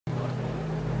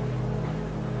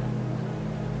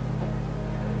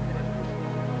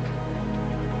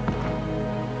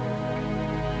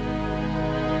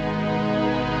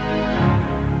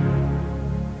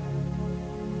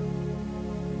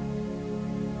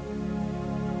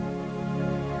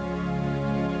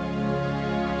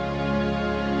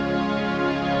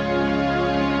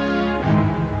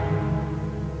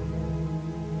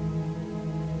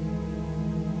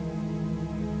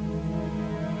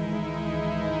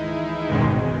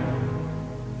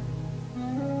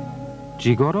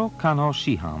Jigoro Kano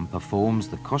Shihan performs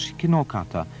the koshiki no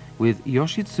kata with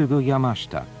Yoshitsugu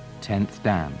Yamashita, 10th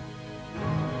Dan.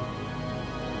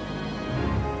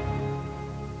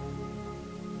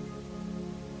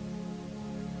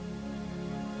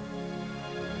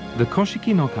 The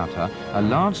koshiki no kata are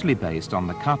largely based on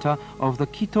the kata of the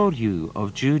Kito-ryu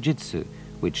of Jiu-Jitsu,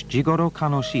 which Jigoro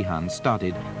Kano Shihan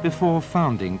studied before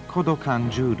founding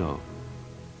Kodokan Judo.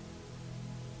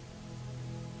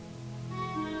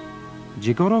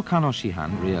 Jigoro Kano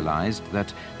Shihan realized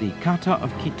that the kata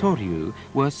of Kito-ryu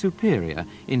were superior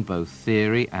in both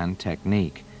theory and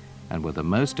technique, and were the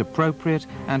most appropriate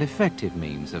and effective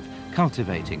means of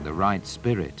cultivating the right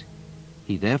spirit.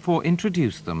 He therefore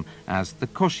introduced them as the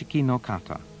koshiki no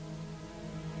kata.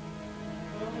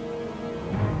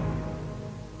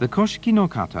 The koshiki no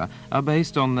kata are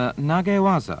based on the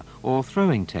nagewaza, or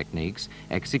throwing techniques,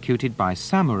 executed by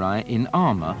samurai in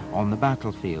armor on the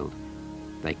battlefield.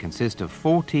 They consist of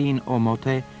 14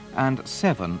 omote and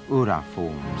 7 ura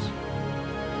forms.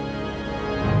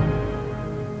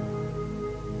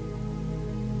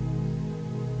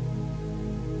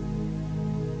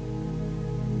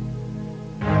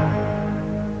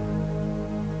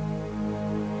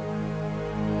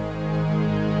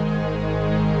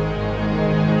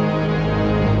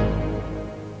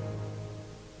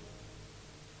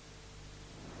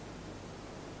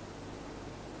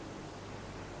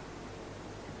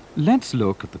 Let's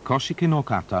look at the koshiki no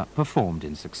kata performed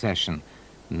in succession.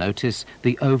 Notice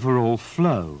the overall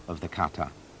flow of the kata.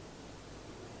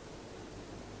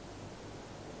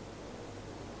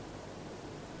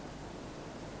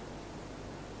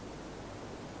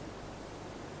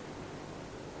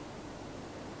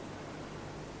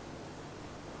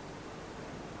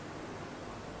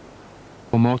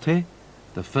 Omote,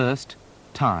 the first,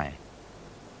 tai.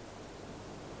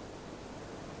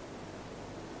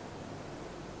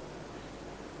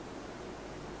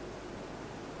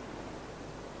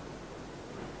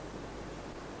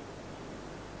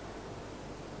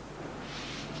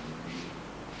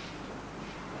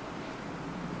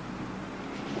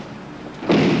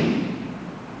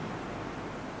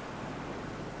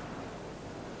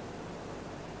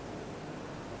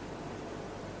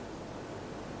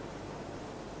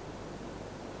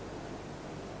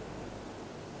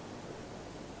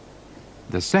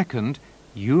 The second,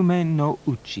 yume no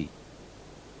uchi.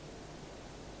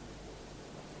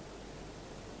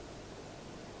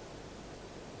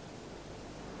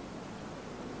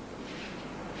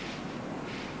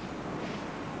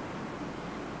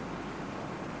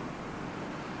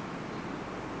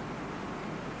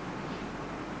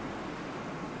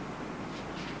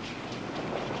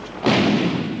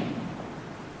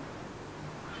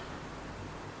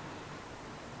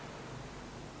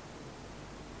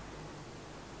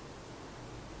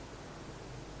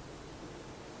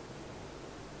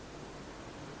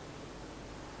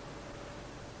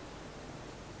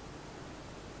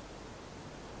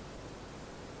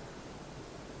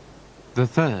 The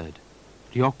third,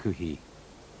 ryokuhi.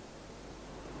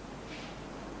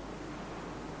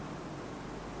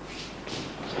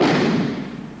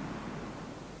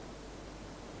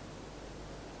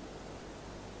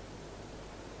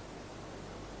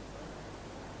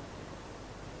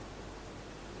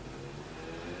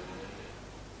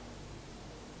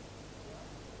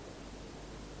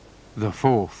 The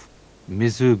fourth,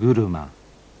 mizuguruma.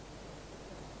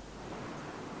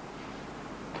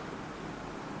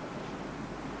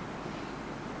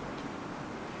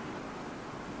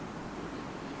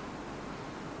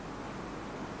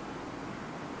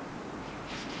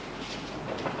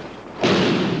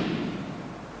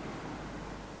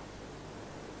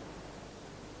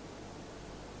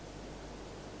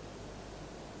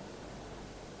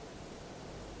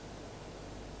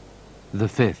 The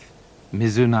fifth,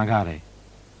 mizunagare.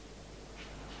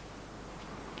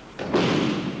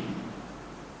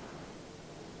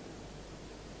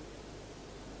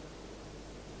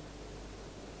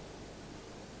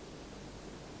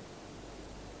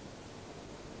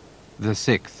 The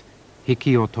sixth,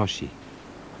 hikiotoshi.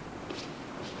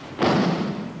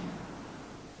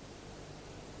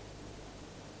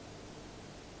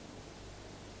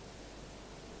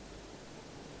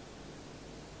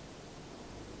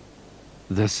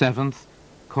 The seventh,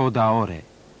 kodaore.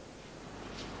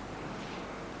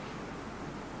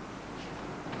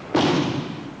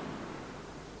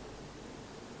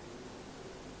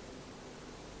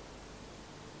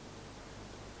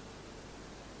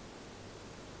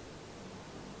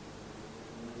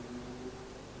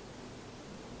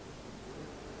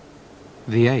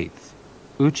 The eighth,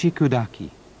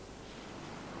 uchikudaki.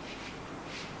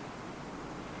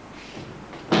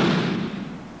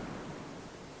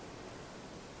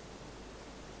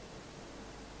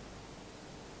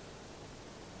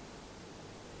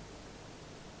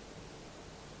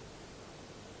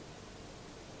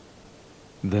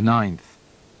 The 9th,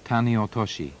 Tani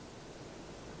Otoshi.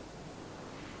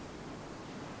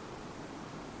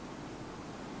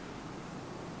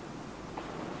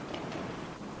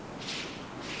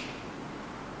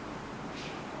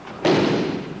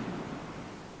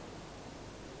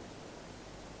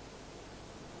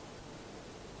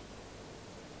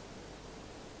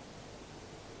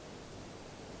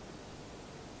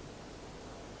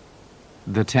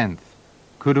 The 10th,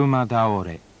 Kuruma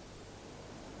Daore.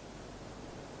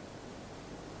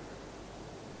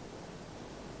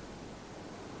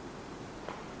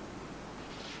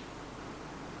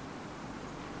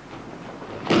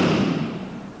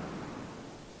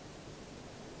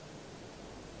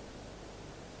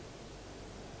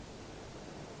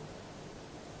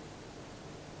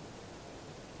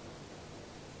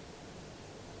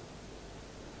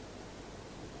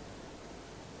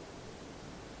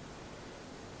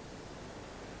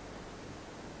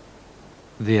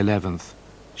 The 11th,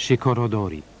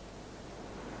 Shikorodori.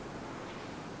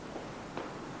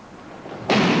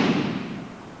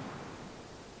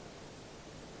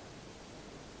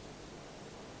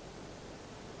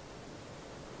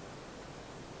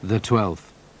 The 12th,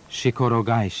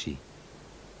 Shikorogaishi.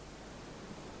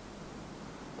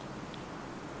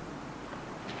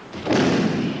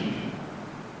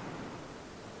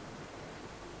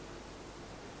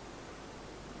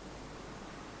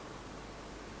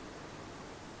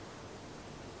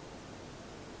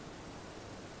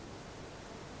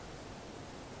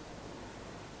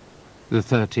 The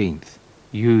 13th,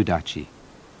 Yudachi.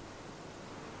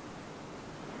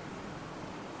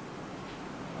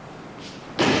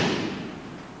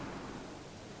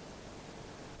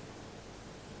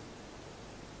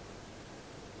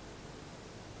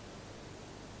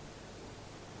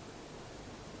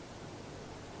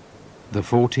 The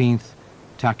 14th,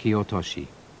 Taki Otoshi.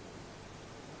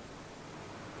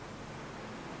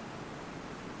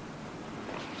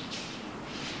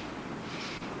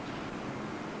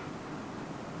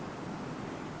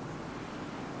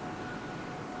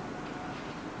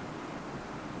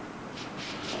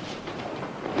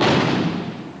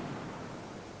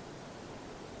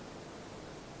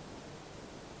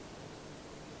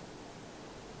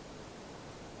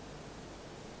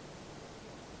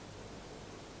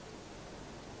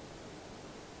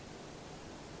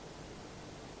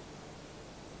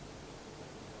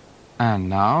 And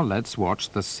now let's watch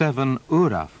the 7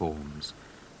 ura forms.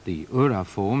 The ura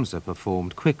forms are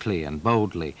performed quickly and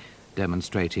boldly,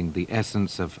 demonstrating the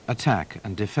essence of attack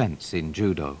and defense in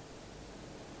judo.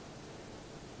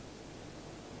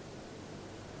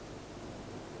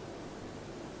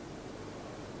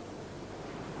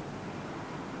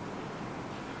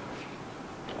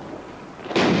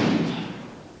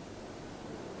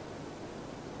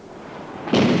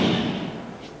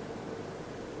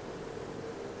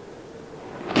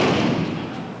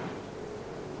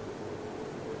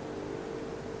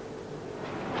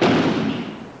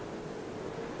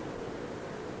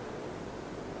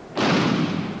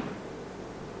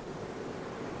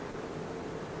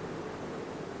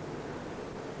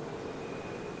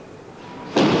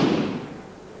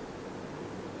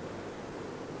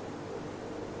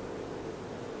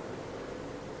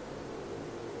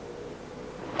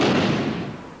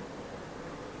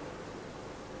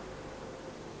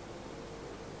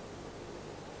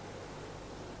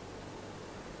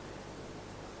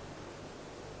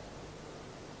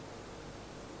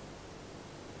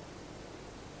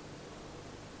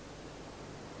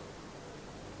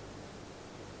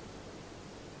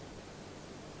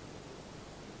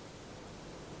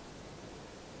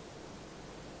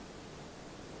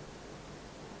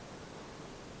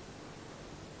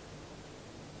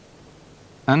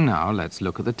 And now let's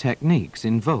look at the techniques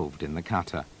involved in the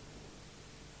kata.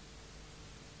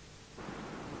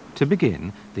 To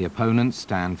begin, the opponents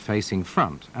stand facing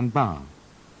front and bow.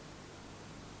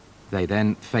 They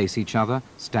then face each other,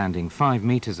 standing 5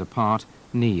 meters apart,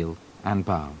 kneel and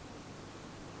bow.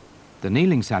 The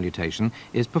kneeling salutation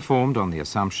is performed on the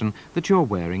assumption that you're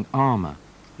wearing armor.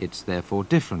 It's therefore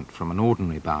different from an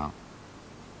ordinary bow.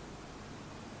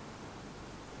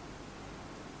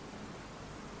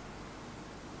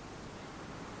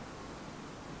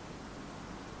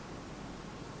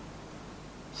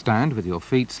 Stand with your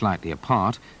feet slightly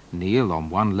apart, kneel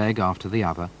on one leg after the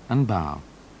other and bow.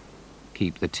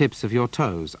 Keep the tips of your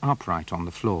toes upright on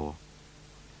the floor.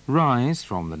 Rise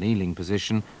from the kneeling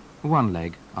position, one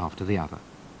leg after the other.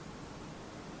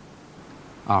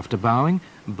 After bowing,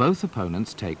 both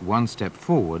opponents take 1 step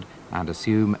forward and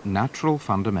assume natural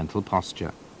fundamental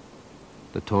posture.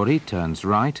 The tori turns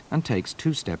right and takes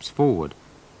 2 steps forward.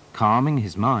 Calming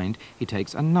his mind, he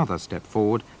takes another step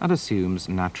forward and assumes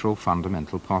natural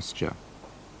fundamental posture.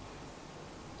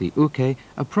 The uke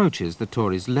approaches the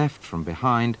tori's left from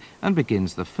behind and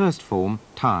begins the first form,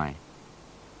 tai.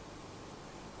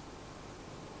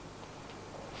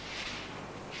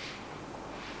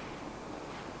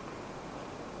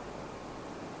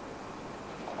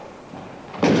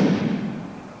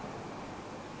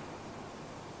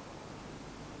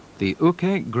 The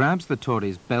uke grabs the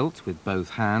tori's belt with both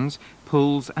hands,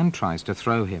 pulls and tries to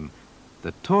throw him.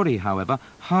 The tori, however,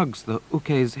 hugs the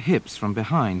uke's hips from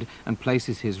behind and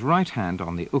places his right hand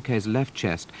on the uke's left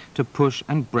chest to push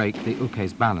and break the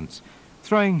uke's balance,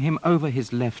 throwing him over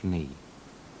his left knee.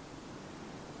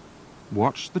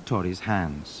 Watch the tori's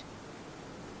hands.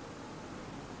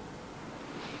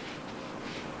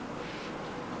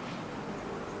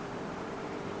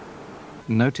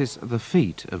 Notice the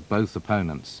feet of both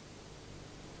opponents.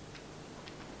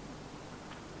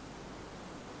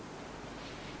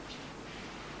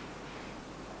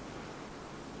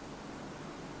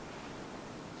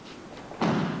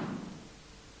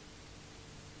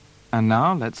 And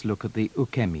now let's look at the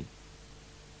ukemi.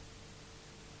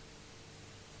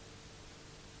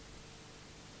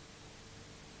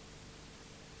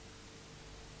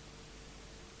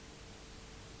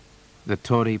 The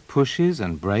tori pushes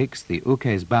and breaks the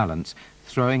uke's balance,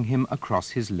 throwing him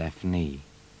across his left knee.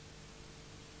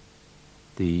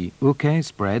 The uke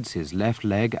spreads his left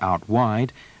leg out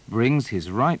wide, brings his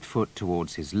right foot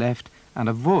towards his left, and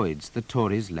avoids the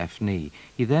tori's left knee.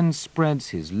 He then spreads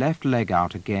his left leg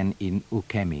out again in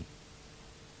ukemi.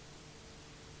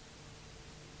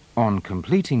 On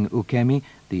completing ukemi,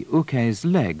 the uke's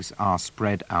legs are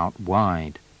spread out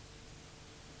wide.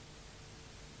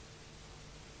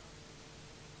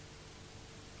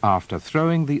 After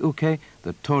throwing the uke,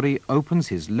 the tori opens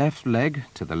his left leg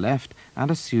to the left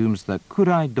and assumes the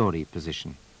kurai dori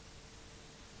position.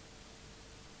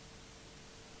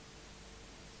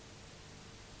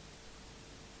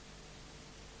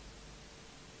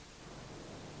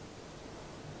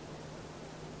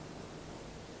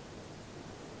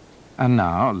 And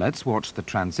now let's watch the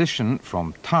transition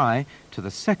from tai to the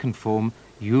second form,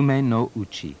 yume no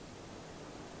uchi.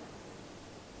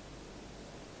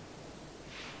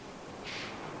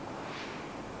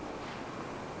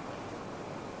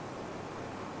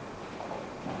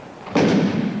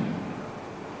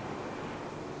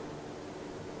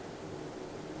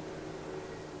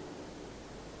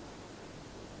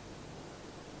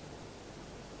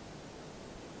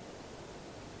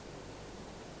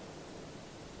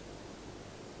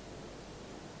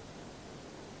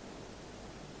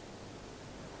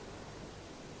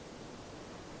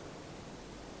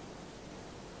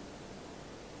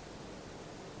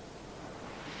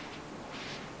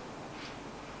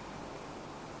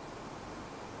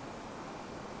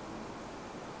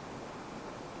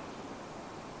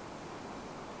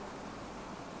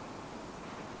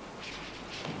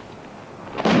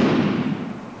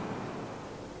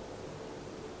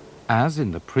 As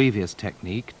in the previous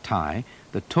technique, tai,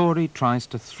 the tori tries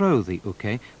to throw the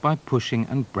uke by pushing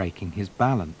and breaking his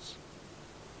balance.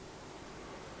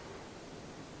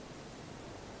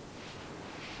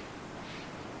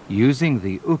 Using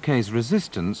the uke's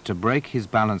resistance to break his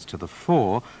balance to the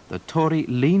fore, the tori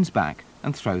leans back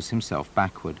and throws himself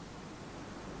backward.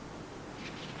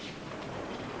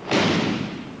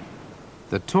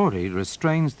 The tori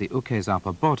restrains the uke's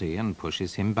upper body and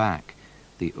pushes him back.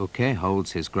 The uke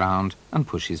holds his ground and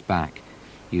pushes back.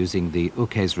 Using the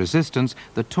uke's resistance,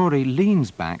 the tori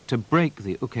leans back to break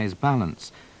the uke's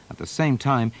balance. At the same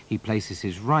time, he places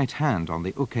his right hand on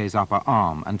the uke's upper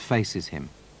arm and faces him.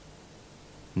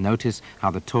 Notice how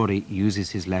the tori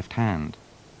uses his left hand.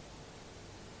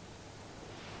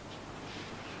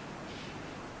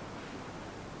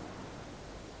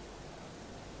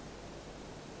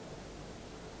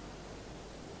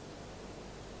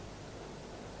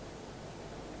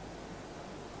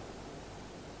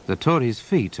 The tori's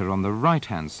feet are on the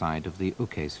right-hand side of the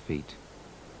uke's feet.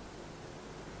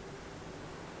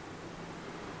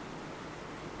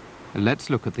 Let's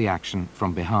look at the action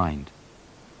from behind.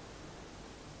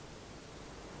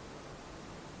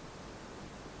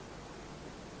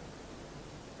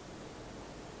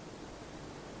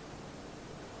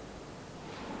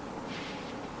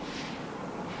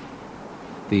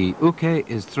 The uke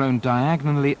is thrown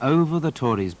diagonally over the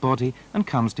tori's body and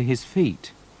comes to his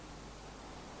feet.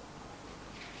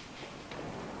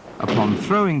 Upon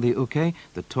throwing the uke,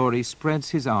 the tori spreads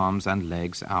his arms and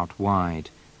legs out wide.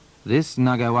 This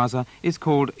nagawaza is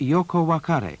called yoko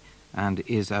wakare and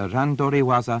is a randori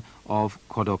waza of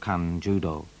Kodokan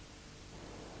Judo.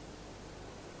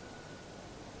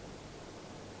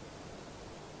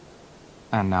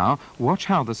 And now, watch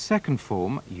how the second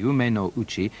form, Yume no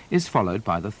Uchi, is followed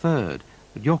by the third,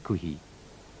 Ryokuhi.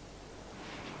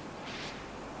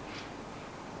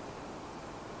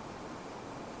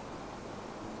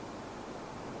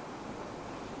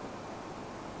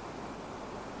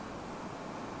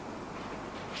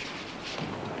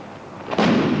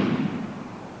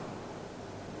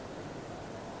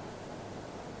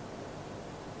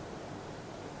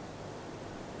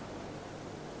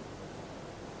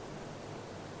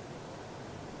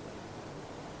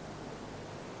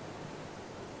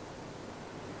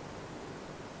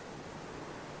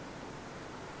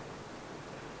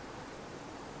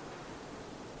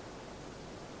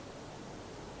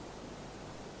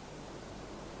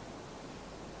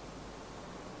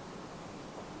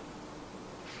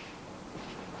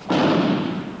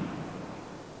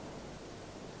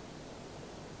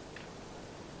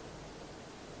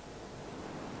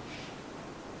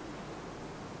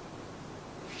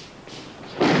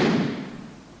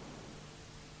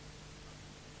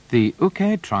 The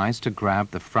uke tries to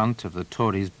grab the front of the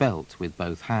tori's belt with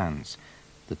both hands.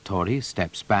 The tori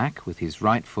steps back with his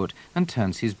right foot and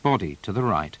turns his body to the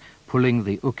right, pulling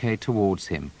the uke towards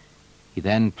him. He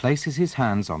then places his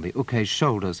hands on the uke's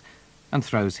shoulders and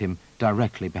throws him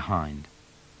directly behind.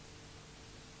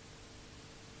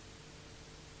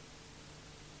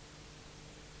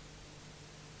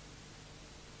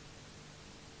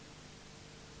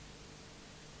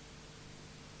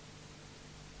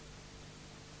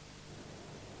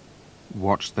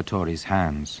 Watch the tori's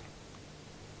hands.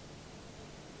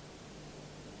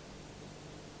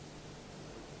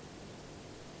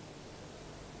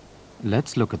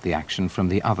 Let's look at the action from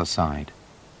the other side.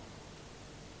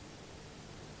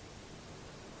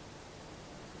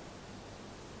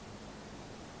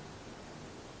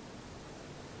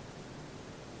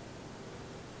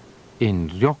 In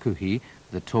Ryokuhi,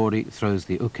 the tori throws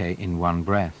the uke in one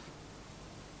breath.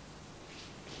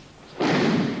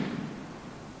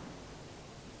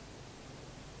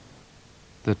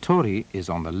 The tori is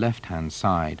on the left-hand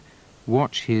side.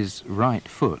 Watch his right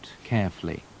foot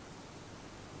carefully.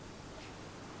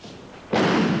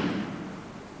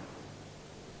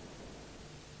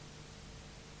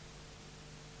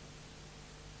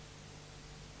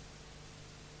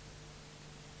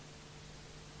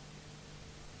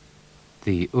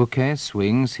 The uke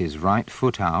swings his right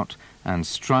foot out and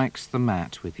strikes the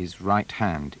mat with his right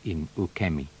hand in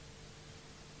ukemi.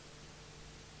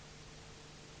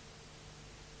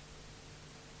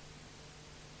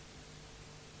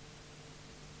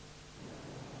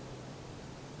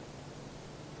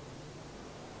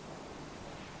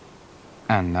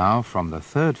 And now from the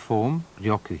third form,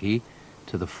 Ryokuhi,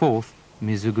 to the fourth,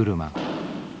 Mizuguruma.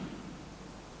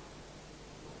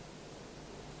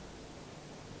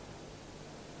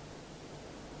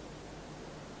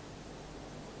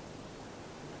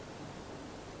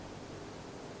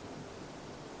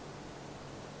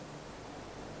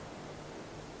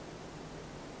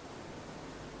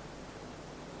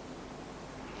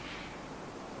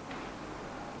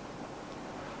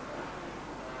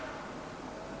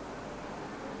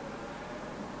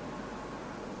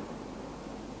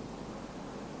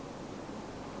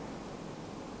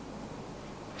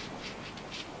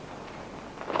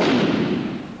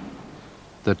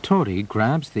 The tori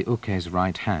grabs the uke's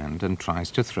right hand and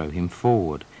tries to throw him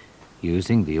forward.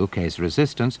 Using the uke's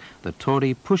resistance, the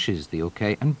tori pushes the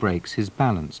uke and breaks his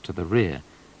balance to the rear.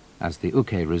 As the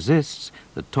uke resists,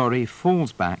 the tori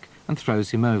falls back and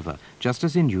throws him over, just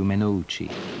as in Yume no Uchi.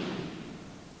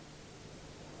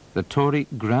 The tori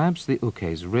grabs the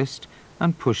uke's wrist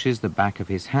and pushes the back of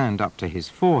his hand up to his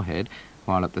forehead,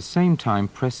 while at the same time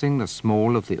pressing the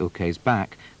small of the uke's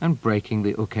back and breaking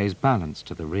the uke's balance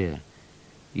to the rear.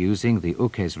 Using the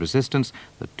uke's resistance,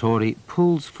 the tori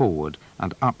pulls forward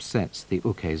and upsets the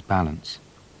uke's balance.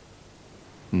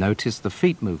 Notice the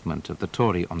feet movement of the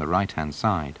tori on the right-hand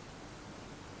side.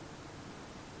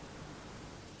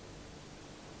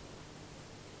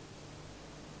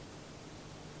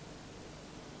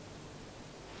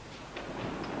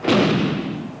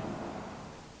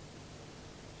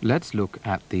 Let's look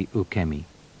at the ukemi.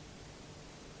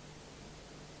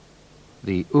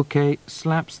 The uke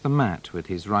slaps the mat with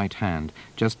his right hand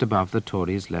just above the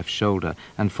tori's left shoulder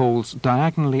and falls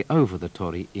diagonally over the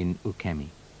tori in ukemi.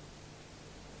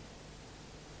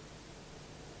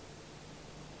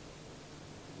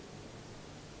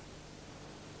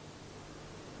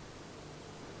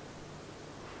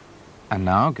 And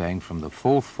now going from the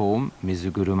fourth form,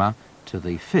 Mizuguruma, to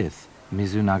the fifth,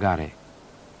 Mizunagare.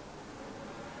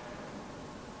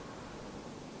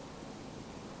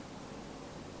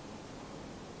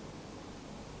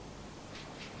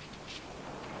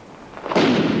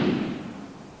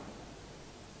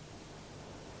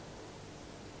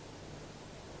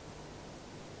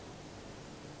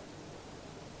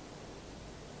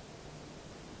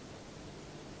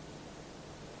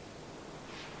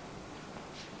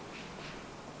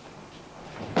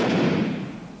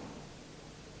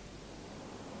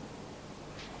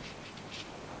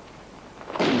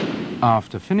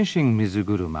 After finishing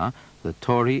Mizuguruma, the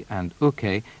tori and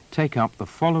uke take up the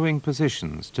following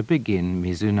positions to begin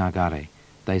Mizunagare.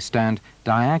 They stand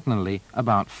diagonally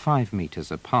about 5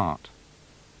 meters apart.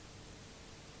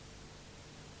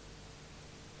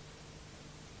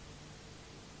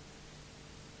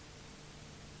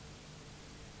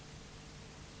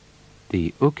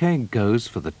 The uke goes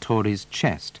for the tori's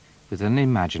chest with an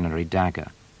imaginary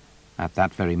dagger. At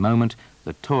that very moment,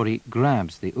 the tori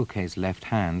grabs the uke's left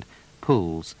hand,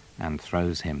 pulls, and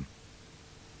throws him.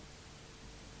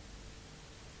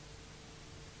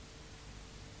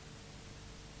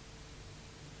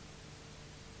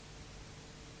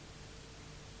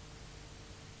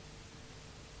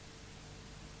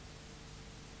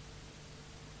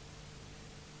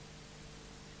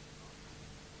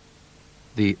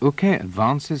 The uke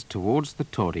advances towards the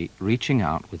tori, reaching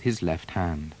out with his left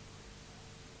hand.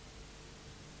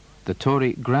 The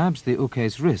tori grabs the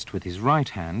uke's wrist with his right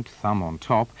hand, thumb on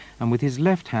top, and with his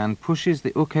left hand pushes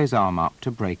the uke's arm up to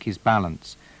break his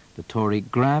balance. The tori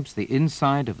grabs the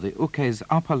inside of the uke's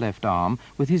upper left arm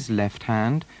with his left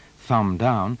hand, thumb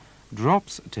down,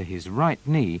 drops to his right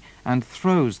knee, and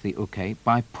throws the uke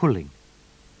by pulling.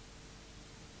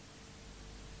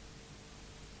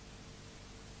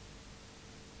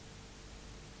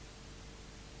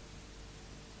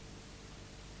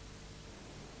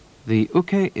 The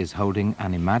uke is holding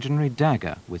an imaginary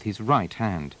dagger with his right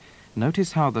hand.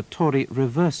 Notice how the tori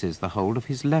reverses the hold of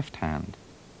his left hand.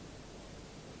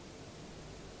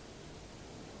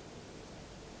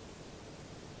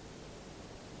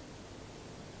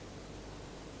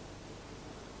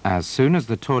 As soon as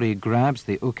the tori grabs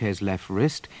the uke's left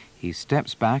wrist, he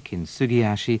steps back in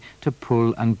sugiashi to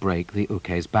pull and break the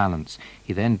uke's balance.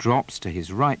 He then drops to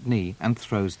his right knee and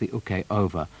throws the uke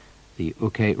over. The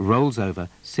uke rolls over,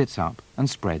 sits up, and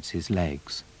spreads his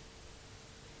legs.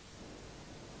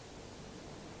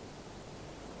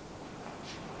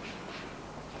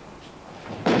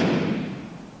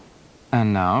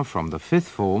 And now from the fifth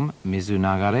form,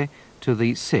 Mizunagare, to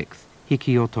the sixth,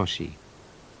 Hikiotoshi.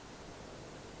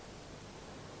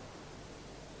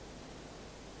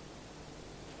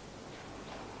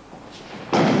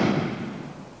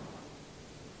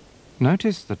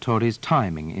 Notice the tori's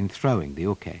timing in throwing the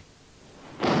uke.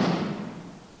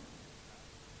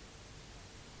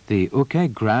 The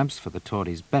uke grabs for the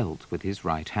tori's belt with his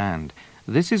right hand.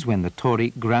 This is when the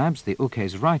tori grabs the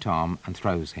uke's right arm and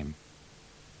throws him.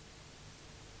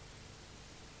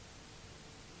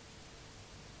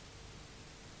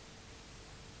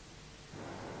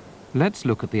 Let's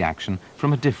look at the action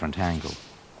from a different angle.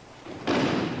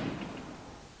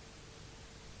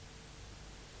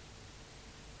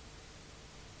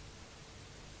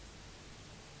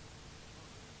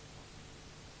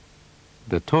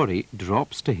 The tori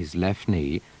drops to his left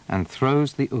knee and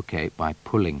throws the uke by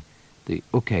pulling. The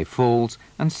uke falls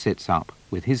and sits up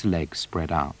with his legs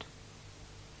spread out.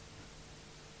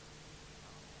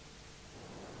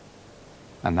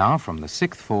 And now from the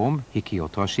sixth form,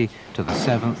 Hikiotoshi, to the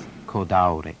seventh,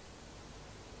 Kodaore.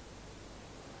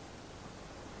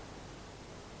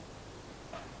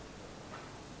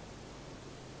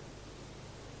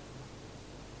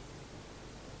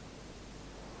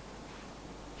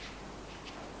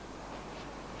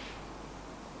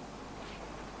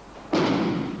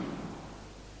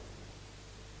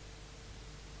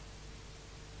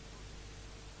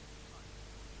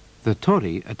 The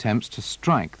tori attempts to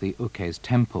strike the uke's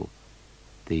temple.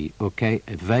 The uke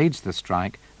evades the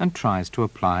strike and tries to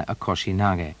apply a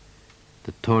koshinage.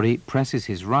 The tori presses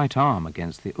his right arm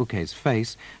against the uke's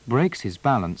face, breaks his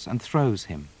balance and throws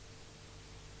him.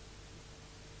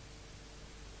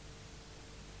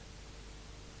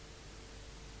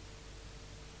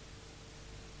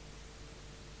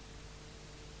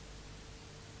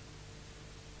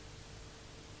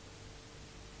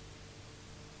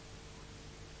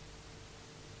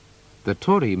 The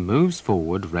tori moves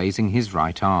forward, raising his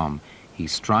right arm. He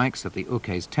strikes at the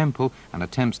uke's temple and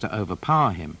attempts to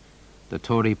overpower him. The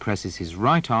tori presses his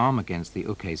right arm against the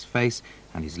uke's face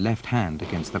and his left hand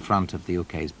against the front of the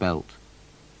uke's belt.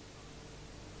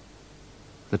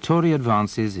 The tori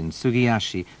advances in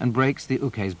sugiashi and breaks the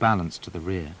uke's balance to the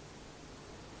rear.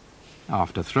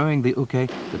 After throwing the uke,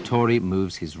 the tori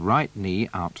moves his right knee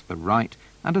out to the right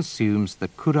and assumes the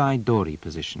kurai dori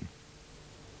position.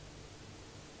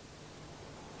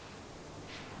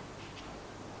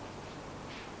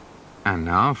 And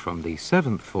now from the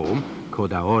seventh form,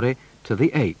 Kodaore, to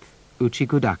the eighth,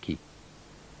 Uchikudaki.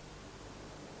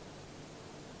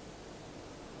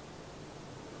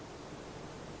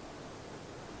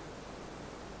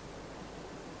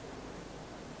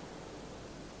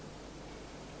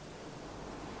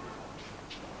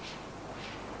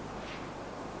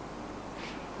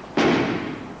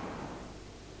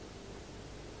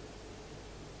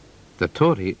 The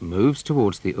tori moves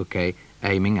towards the uke,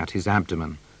 aiming at his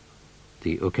abdomen.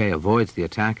 The uke avoids the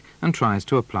attack and tries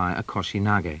to apply a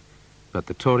koshinage, but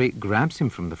the tori grabs him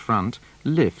from the front,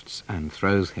 lifts and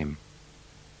throws him.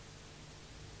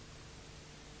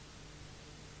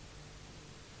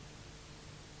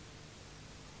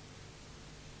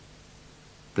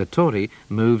 The tori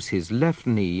moves his left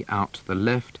knee out to the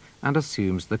left and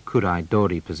assumes the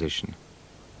kurai-dori position.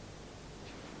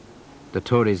 The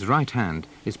tori's right hand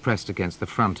is pressed against the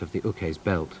front of the uke's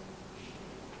belt.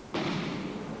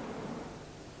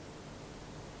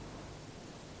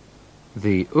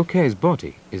 The uke's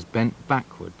body is bent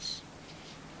backwards.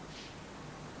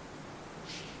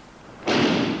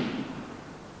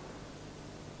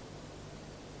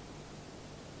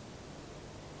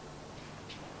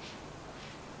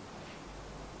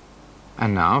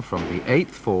 And now from the 8th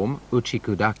form,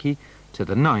 uchikudaki, to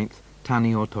the 9th,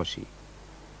 tani-otoshi.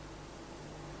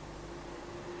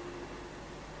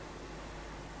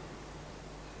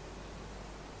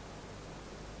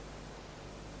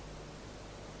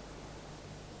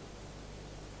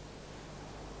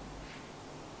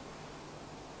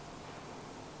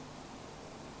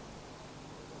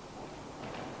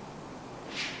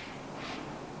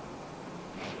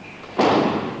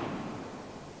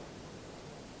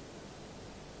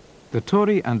 The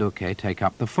tori and uke take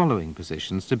up the following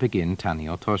positions to begin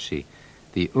tani-otoshi.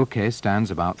 The uke stands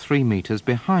about 3 meters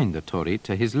behind the tori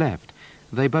to his left.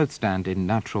 They both stand in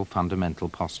natural fundamental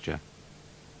posture.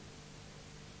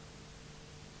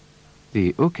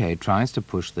 The uke tries to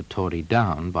push the tori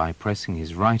down by pressing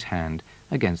his right hand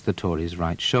against the tori's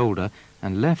right shoulder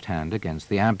and left hand against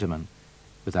the abdomen.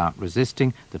 Without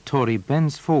resisting, the tori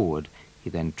bends forward. He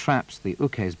then traps the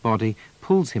uke's body,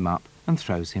 pulls him up and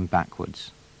throws him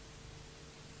backwards.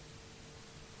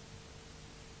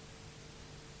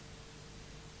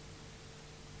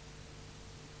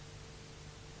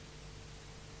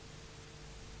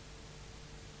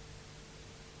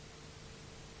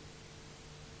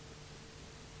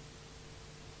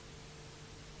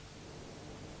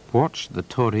 Watch the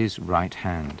tori's right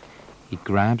hand. He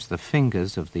grabs the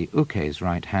fingers of the uke's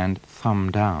right hand,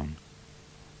 thumb down.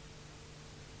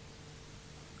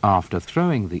 After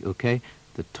throwing the uke,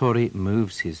 the tori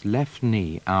moves his left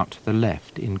knee out to the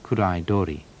left in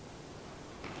kurai-dori.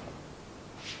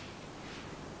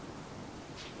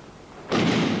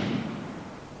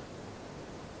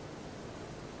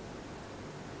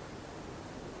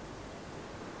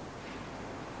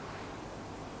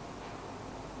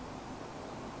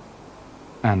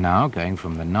 And now going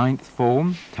from the 9th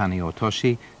form,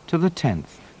 tani-otoshi, to the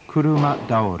 10th,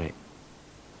 kuruma-daore.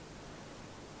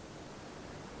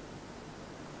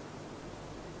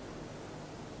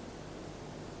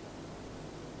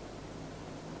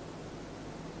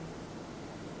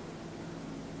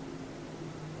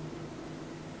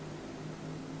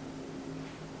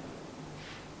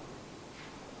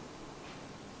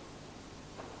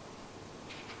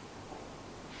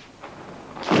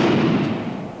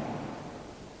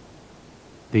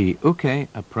 The uke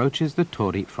approaches the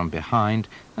tori from behind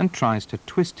and tries to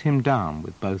twist him down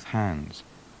with both hands.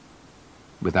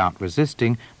 Without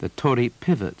resisting, the tori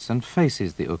pivots and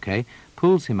faces the uke,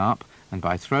 pulls him up, and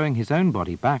by throwing his own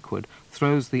body backward,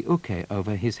 throws the uke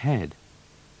over his head.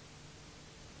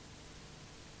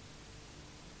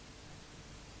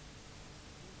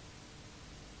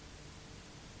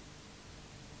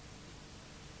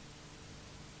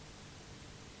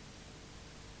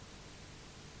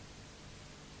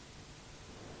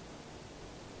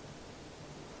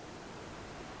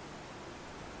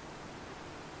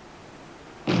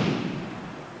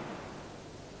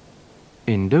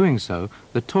 In doing so,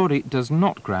 the tori does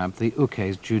not grab the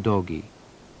uke's judogi.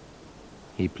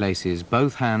 He places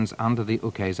both hands under the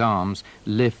uke's arms,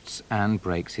 lifts and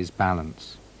breaks his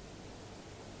balance.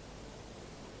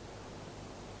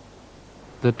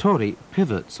 The tori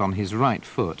pivots on his right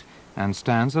foot and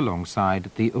stands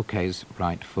alongside the uke's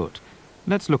right foot.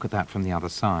 Let's look at that from the other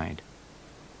side.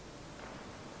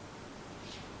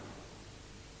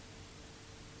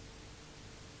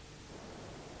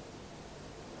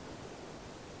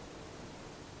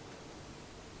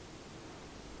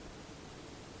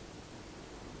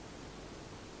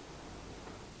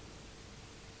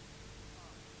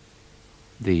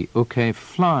 The uke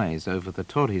flies over the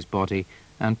tori's body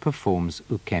and performs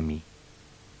ukemi.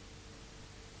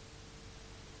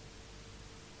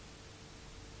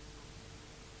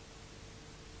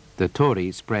 The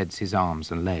tori spreads his arms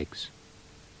and legs.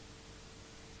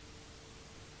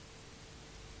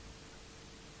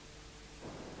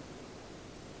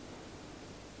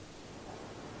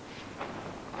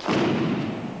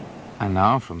 And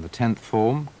now from the 10th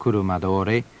form,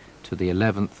 kuruma-daore, to the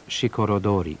 11th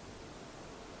shikorodori.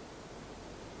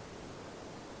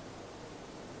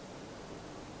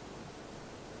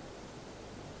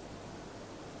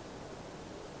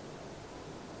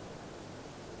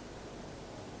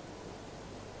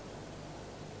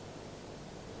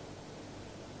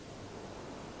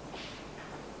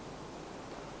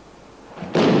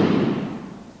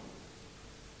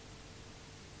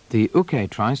 The uke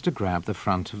tries to grab the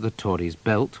front of the tori's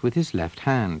belt with his left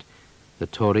hand. The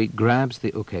tori grabs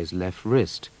the uke's left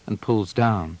wrist and pulls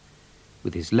down.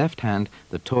 With his left hand,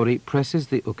 the tori presses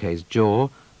the uke's jaw,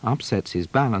 upsets his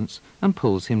balance, and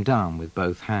pulls him down with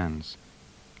both hands.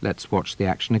 Let's watch the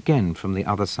action again from the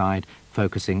other side,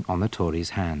 focusing on the tori's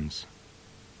hands.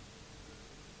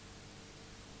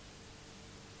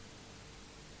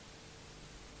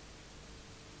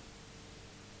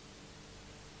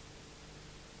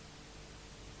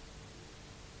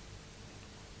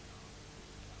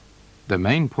 The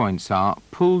main points are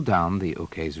pull down the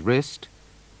uke's wrist,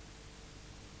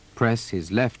 press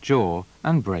his left jaw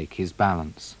and break his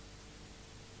balance.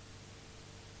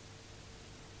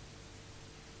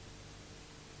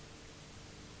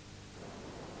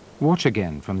 Watch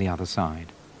again from the other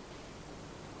side.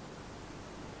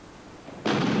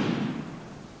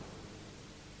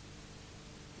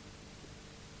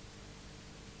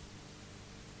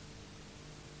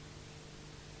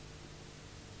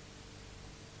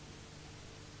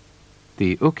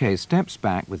 The uke steps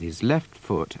back with his left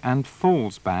foot and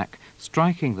falls back,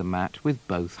 striking the mat with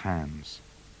both hands.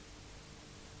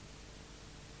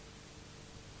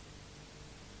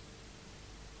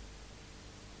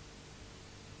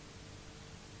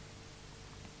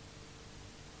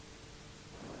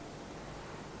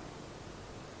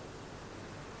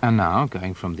 And now,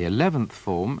 going from the 11th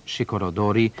form,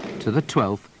 shikorodori, to the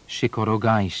 12th,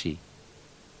 shikorogaishi.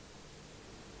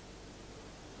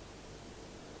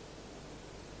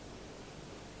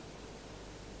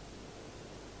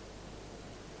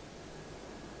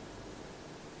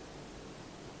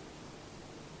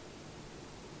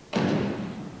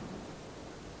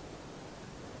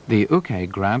 The uke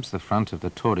grabs the front of the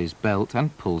tori's belt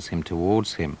and pulls him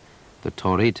towards him. The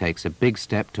tori takes a big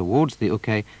step towards the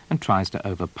uke and tries to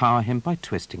overpower him by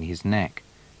twisting his neck.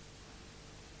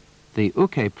 The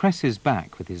uke presses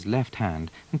back with his left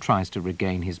hand and tries to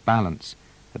regain his balance.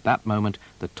 At that moment,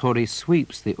 the tori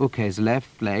sweeps the uke's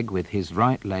left leg with his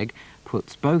right leg,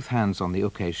 puts both hands on the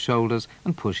uke's shoulders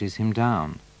and pushes him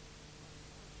down.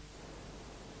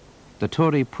 The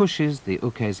tori pushes the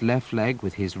uke's left leg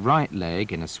with his right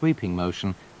leg in a sweeping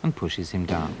motion and pushes him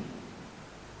down.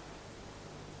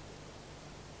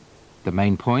 The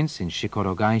main points in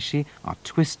shikorogaishi are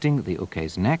twisting the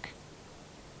uke's neck,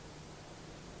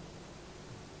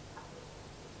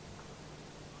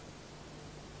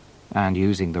 and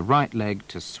using the right leg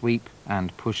to sweep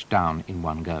and push down in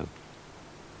one go.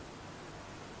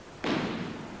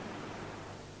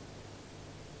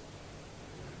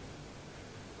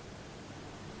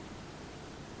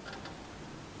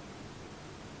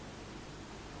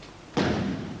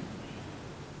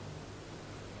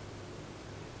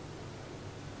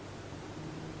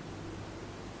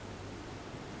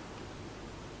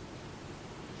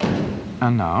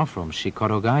 And now from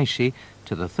shikorogaishi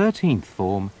to the 13th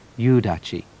form,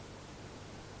 yudachi.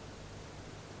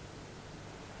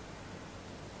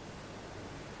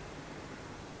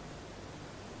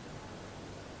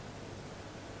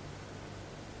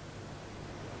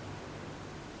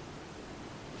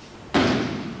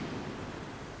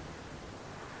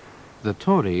 The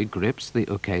tori grips the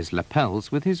uke's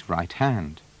lapels with his right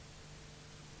hand.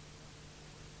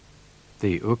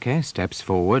 The uke steps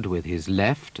forward with his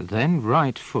left, then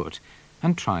right foot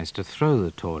and tries to throw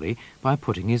the tori by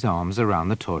putting his arms around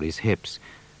the tori's hips.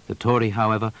 The tori,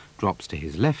 however, drops to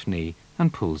his left knee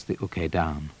and pulls the uke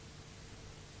down.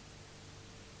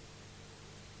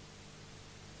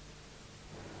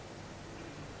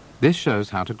 This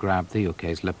shows how to grab the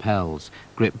uke's lapels.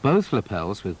 Grip both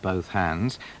lapels with both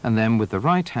hands, and then with the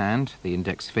right hand, the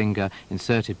index finger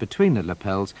inserted between the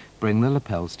lapels, bring the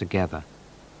lapels together.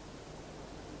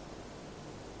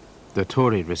 The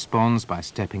tori responds by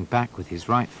stepping back with his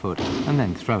right foot and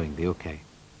then throwing the uke.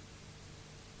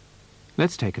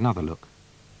 Let's take another look.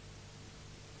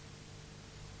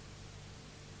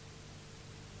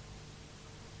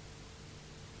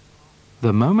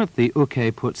 The moment the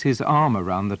uke puts his arm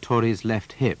around the tori's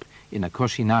left hip in a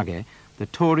koshinage, the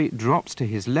tori drops to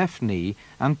his left knee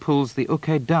and pulls the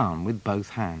uke down with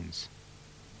both hands.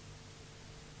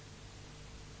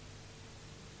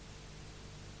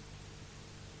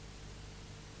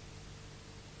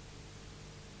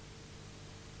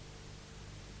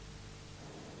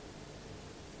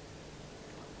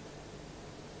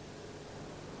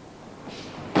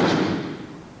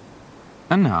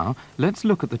 And now, let's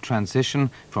look at the transition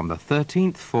from the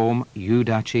 13th form,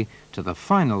 yudachi, to the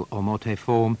final omote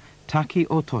form, taki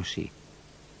otoshi.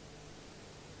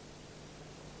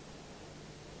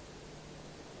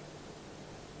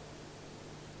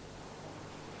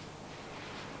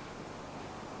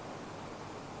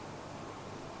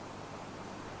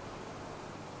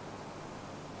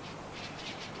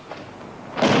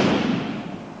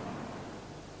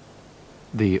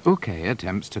 The uke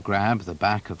attempts to grab the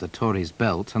back of the tori's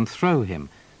belt and throw him,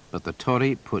 but the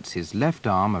tori puts his left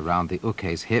arm around the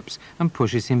uke's hips and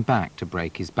pushes him back to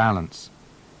break his balance.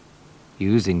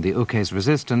 Using the uke's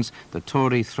resistance, the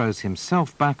tori throws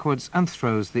himself backwards and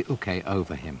throws the uke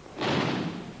over him.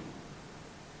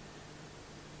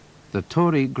 The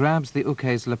tori grabs the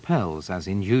uke's lapels as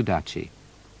in yudachi.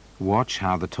 Watch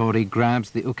how the tori grabs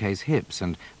the uke's hips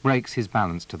and breaks his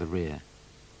balance to the rear.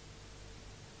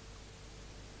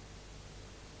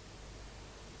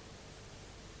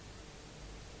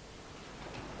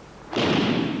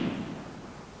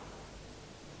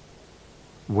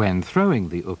 When throwing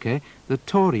the uke, the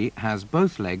tori has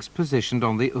both legs positioned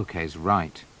on the uke's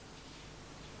right.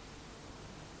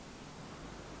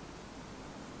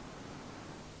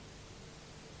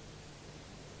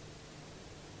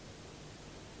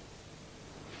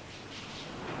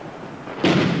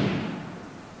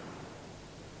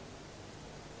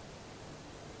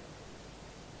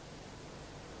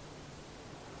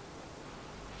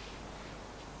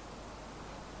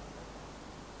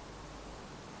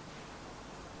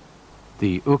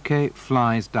 The uke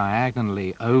flies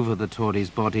diagonally over the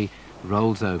tori's body,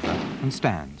 rolls over and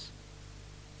stands.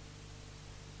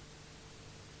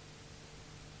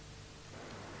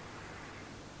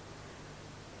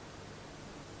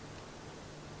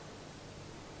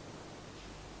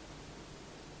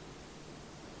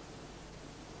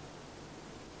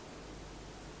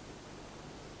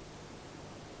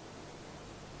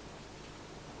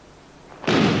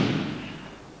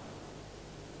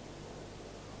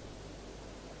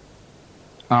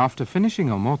 After finishing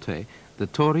omote, the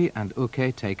tori and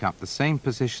uke take up the same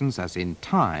positions as in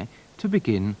tai to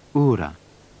begin ura.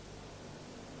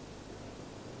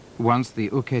 Once the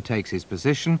uke takes his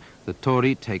position, the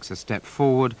tori takes a step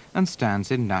forward and stands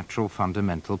in natural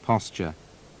fundamental posture.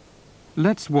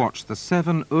 Let's watch the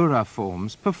 7 ura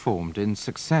forms performed in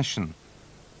succession.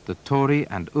 The tori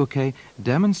and uke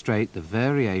demonstrate the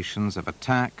variations of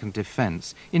attack and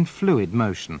defense in fluid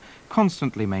motion,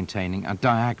 constantly maintaining a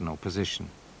diagonal position.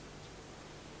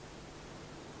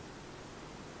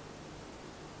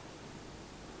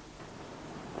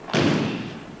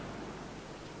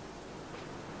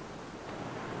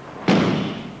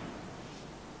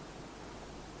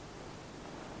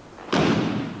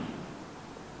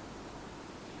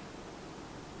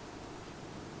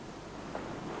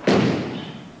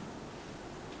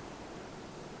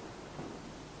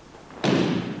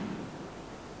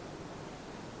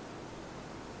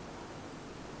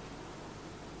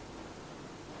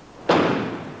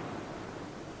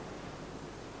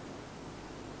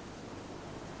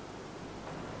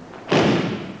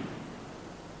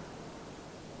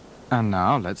 And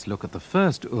now let's look at the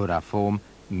first ura form,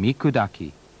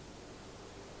 mikudaki.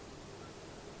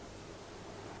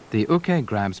 The uke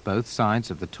grabs both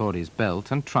sides of the tori's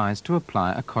belt and tries to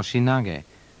apply a koshinage.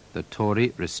 The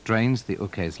tori restrains the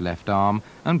uke's left arm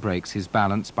and breaks his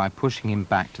balance by pushing him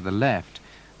back to the left.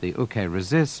 The uke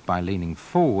resists by leaning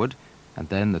forward, and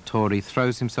then the tori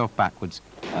throws himself backwards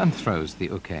and throws the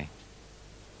uke.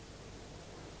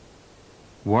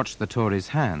 Watch the tori's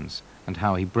hands and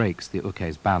how he breaks the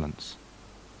uke's balance.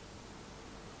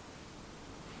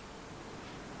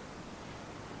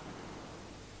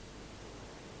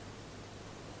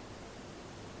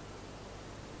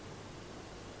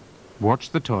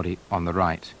 Watch the tori on the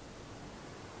right.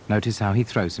 Notice how he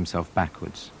throws himself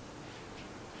backwards.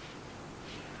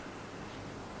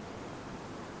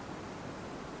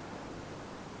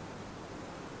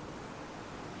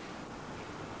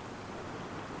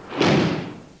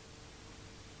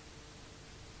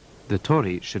 The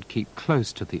tori should keep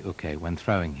close to the uke when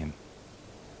throwing him.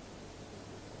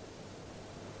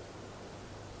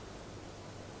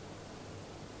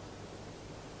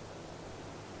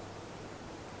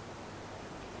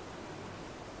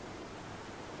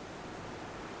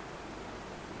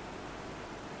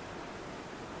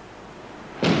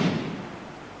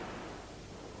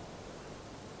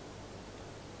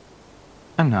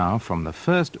 And now from the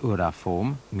first ura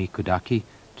form, mikudaki,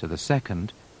 to the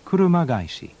second,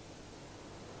 kurumagaishi.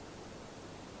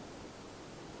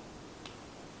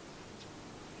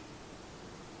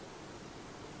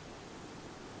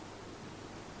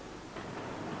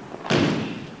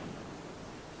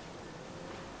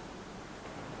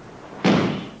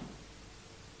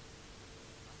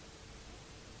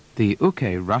 The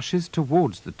uke rushes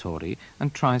towards the tori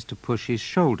and tries to push his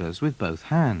shoulders with both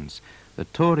hands. The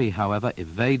tori, however,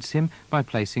 evades him by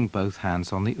placing both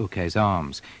hands on the uke's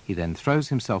arms. He then throws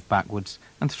himself backwards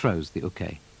and throws the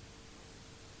uke.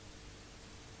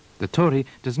 The tori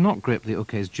does not grip the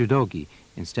uke's judogi.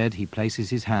 Instead, he places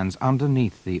his hands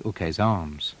underneath the uke's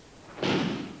arms.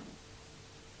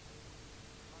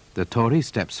 The tori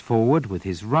steps forward with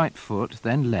his right foot,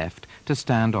 then left, to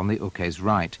stand on the uke's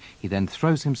right. He then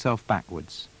throws himself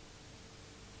backwards.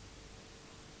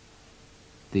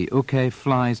 The uke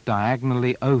flies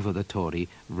diagonally over the tori,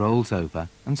 rolls over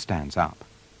and stands up.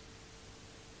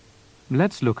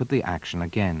 Let's look at the action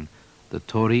again. The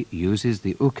tori uses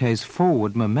the uke's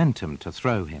forward momentum to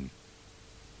throw him.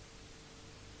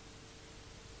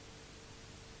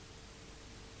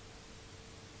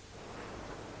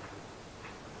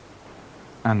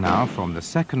 And now from the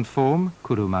second form,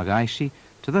 kurumagaishi,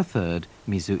 to the third,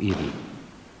 mizuiri.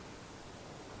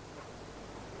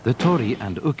 The tori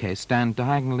and uke stand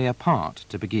diagonally apart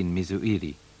to begin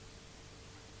mizuiri.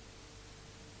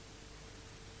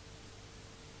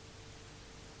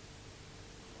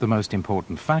 The most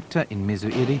important factor in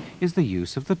mizuiri is the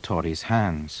use of the tori's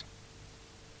hands.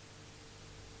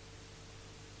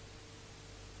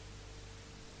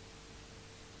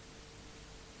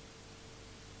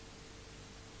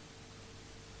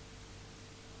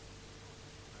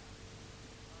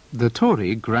 The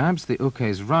tori grabs the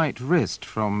uke's right wrist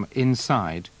from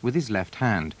inside with his left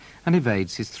hand and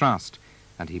evades his thrust,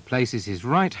 and he places his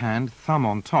right hand, thumb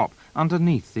on top,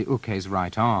 underneath the uke's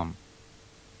right arm.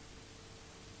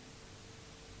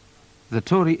 The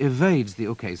tori evades the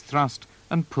uke's thrust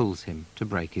and pulls him to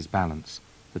break his balance.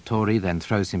 The tori then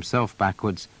throws himself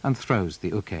backwards and throws the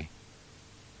uke.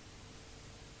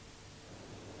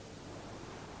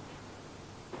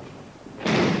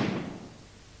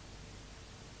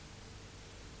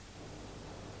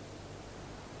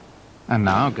 And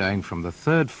now going from the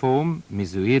third form,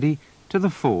 mizuiri, to the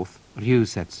fourth,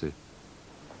 ryusetsu.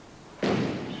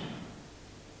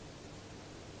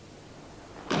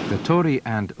 The tori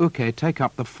and uke take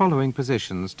up the following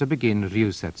positions to begin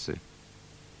ryusetsu.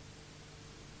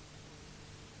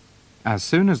 As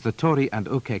soon as the tori and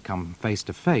uke come face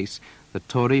to face, the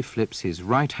tori flips his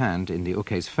right hand in the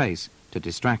uke's face to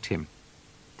distract him.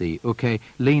 The uke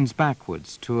leans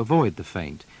backwards to avoid the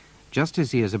feint. Just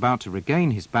as he is about to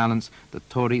regain his balance, the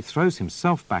tori throws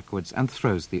himself backwards and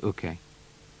throws the uke.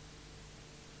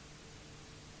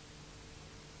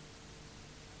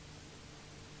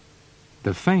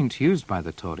 The feint used by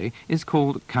the tori is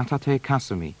called kata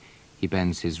kasumi. He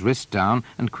bends his wrist down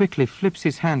and quickly flips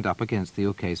his hand up against the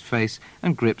uke's face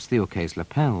and grips the uke's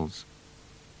lapels.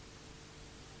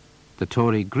 The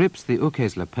tori grips the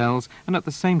uke's lapels and at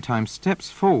the same time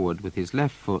steps forward with his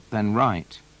left foot, then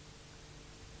right.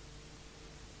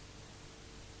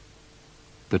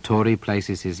 The tori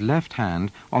places his left hand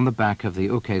on the back of the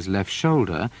uke's left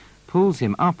shoulder, pulls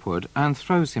him upward and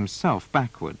throws himself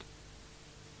backward.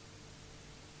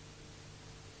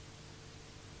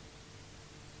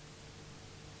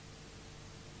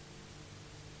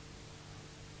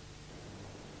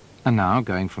 And now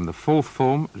going from the fourth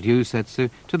form, ryusetsu,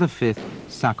 to the fifth,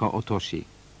 saka otoshi.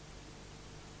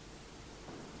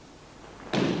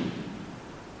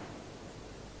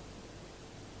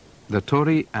 The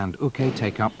tori and uke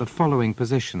take up the following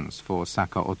positions for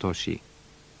saka otoshi.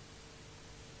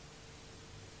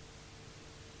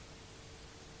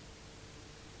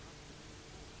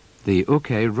 The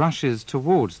uke rushes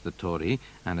towards the tori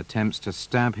and attempts to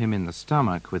stab him in the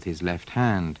stomach with his left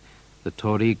hand. The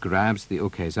tori grabs the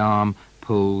uke's arm,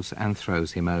 pulls and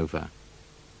throws him over.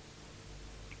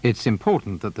 It's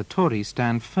important that the tori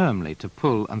stand firmly to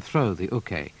pull and throw the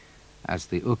uke. As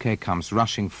the uke comes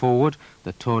rushing forward,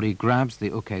 the tori grabs the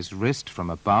uke's wrist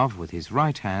from above with his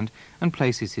right hand and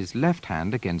places his left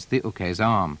hand against the uke's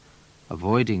arm.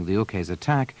 Avoiding the uke's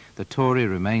attack, the tori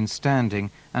remains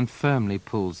standing and firmly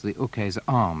pulls the uke's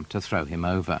arm to throw him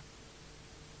over.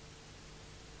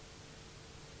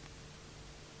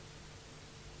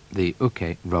 The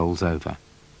uke rolls over.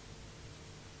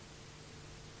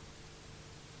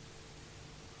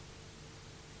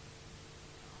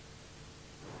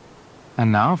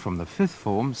 And now from the fifth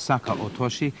form, saka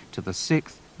otoshi, to the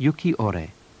sixth, yuki ore.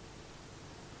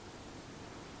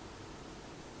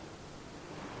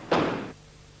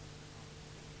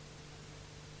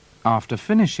 After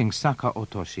finishing saka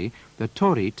otoshi, the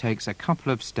tori takes a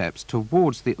couple of steps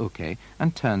towards the uke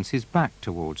and turns his back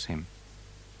towards him.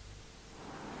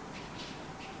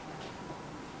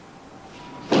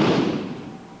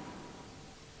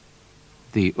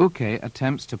 The uke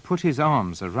attempts to put his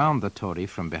arms around the tori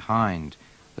from behind.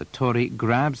 the tori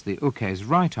grabs the uke's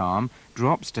right arm,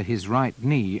 drops to his right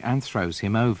knee and throws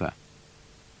him over.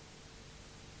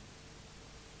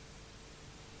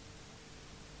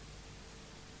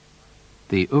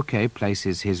 The uke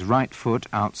places his right foot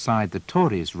outside the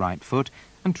tori's right foot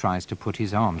and tries to put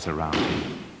his arms around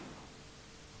him.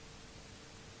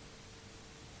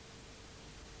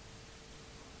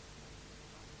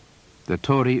 The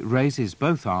tori raises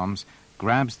both arms,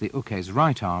 grabs the uke's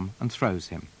right arm and throws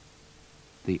him.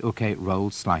 The uke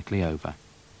rolls slightly over.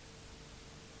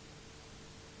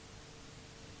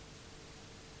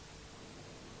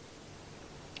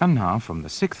 And now from the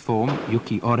sixth form,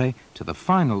 yuki-ore, to the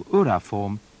final ura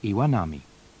form, iwanami.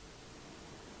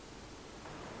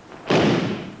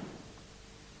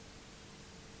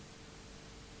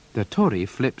 The tori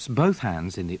flips both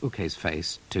hands in the uke's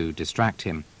face to distract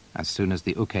him. As soon as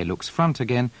the uke looks front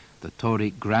again, the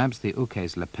tori grabs the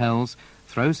uke's lapels,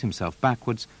 throws himself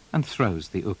backwards and throws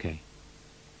the uke.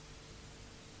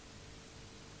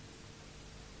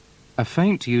 A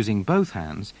feint using both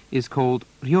hands is called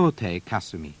ryote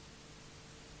kasumi.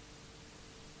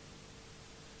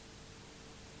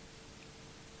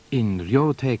 In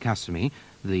ryote kasumi,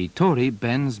 the tori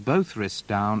bends both wrists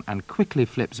down and quickly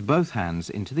flips both hands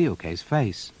into the uke's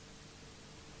face.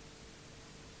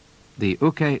 The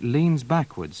uke leans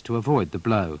backwards to avoid the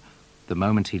blow. The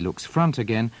moment he looks front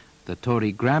again, the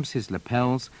tori grabs his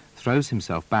lapels, throws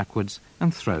himself backwards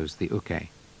and throws the uke.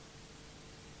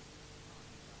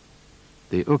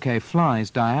 The uke flies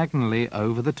diagonally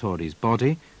over the tori's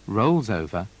body, rolls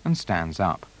over and stands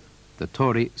up. The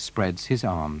tori spreads his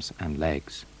arms and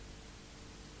legs.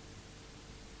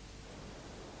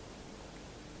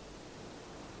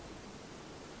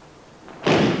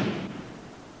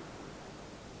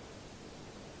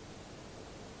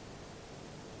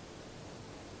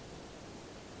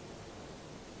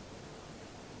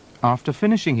 After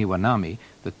finishing iwanami,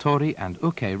 the tori and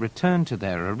uke return to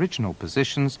their original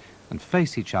positions and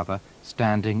face each other,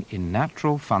 standing in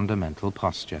natural fundamental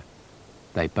posture.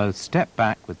 They both step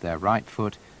back with their right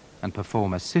foot and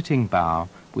perform a sitting bow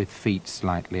with feet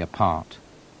slightly apart.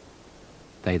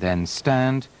 They then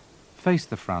stand, face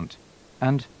the front,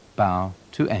 and bow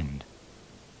to end.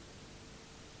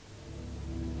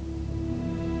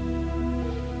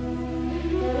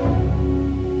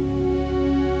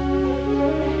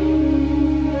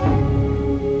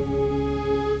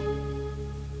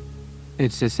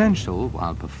 It's essential,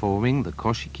 while performing the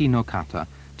koshiki no kata,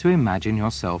 to imagine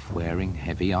yourself wearing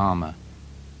heavy armor.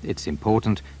 It's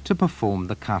important to perform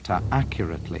the kata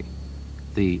accurately.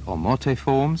 The omote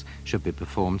forms should be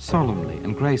performed solemnly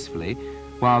and gracefully,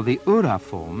 while the ura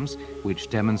forms, which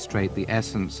demonstrate the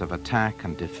essence of attack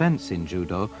and defense in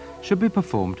judo, should be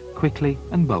performed quickly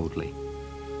and boldly.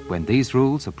 When these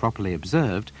rules are properly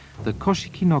observed, the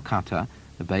koshiki no kata,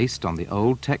 based on the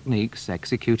old techniques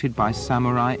executed by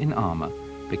samurai in armor,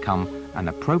 become an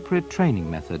appropriate training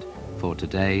method for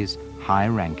today's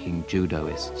high-ranking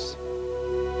judoists.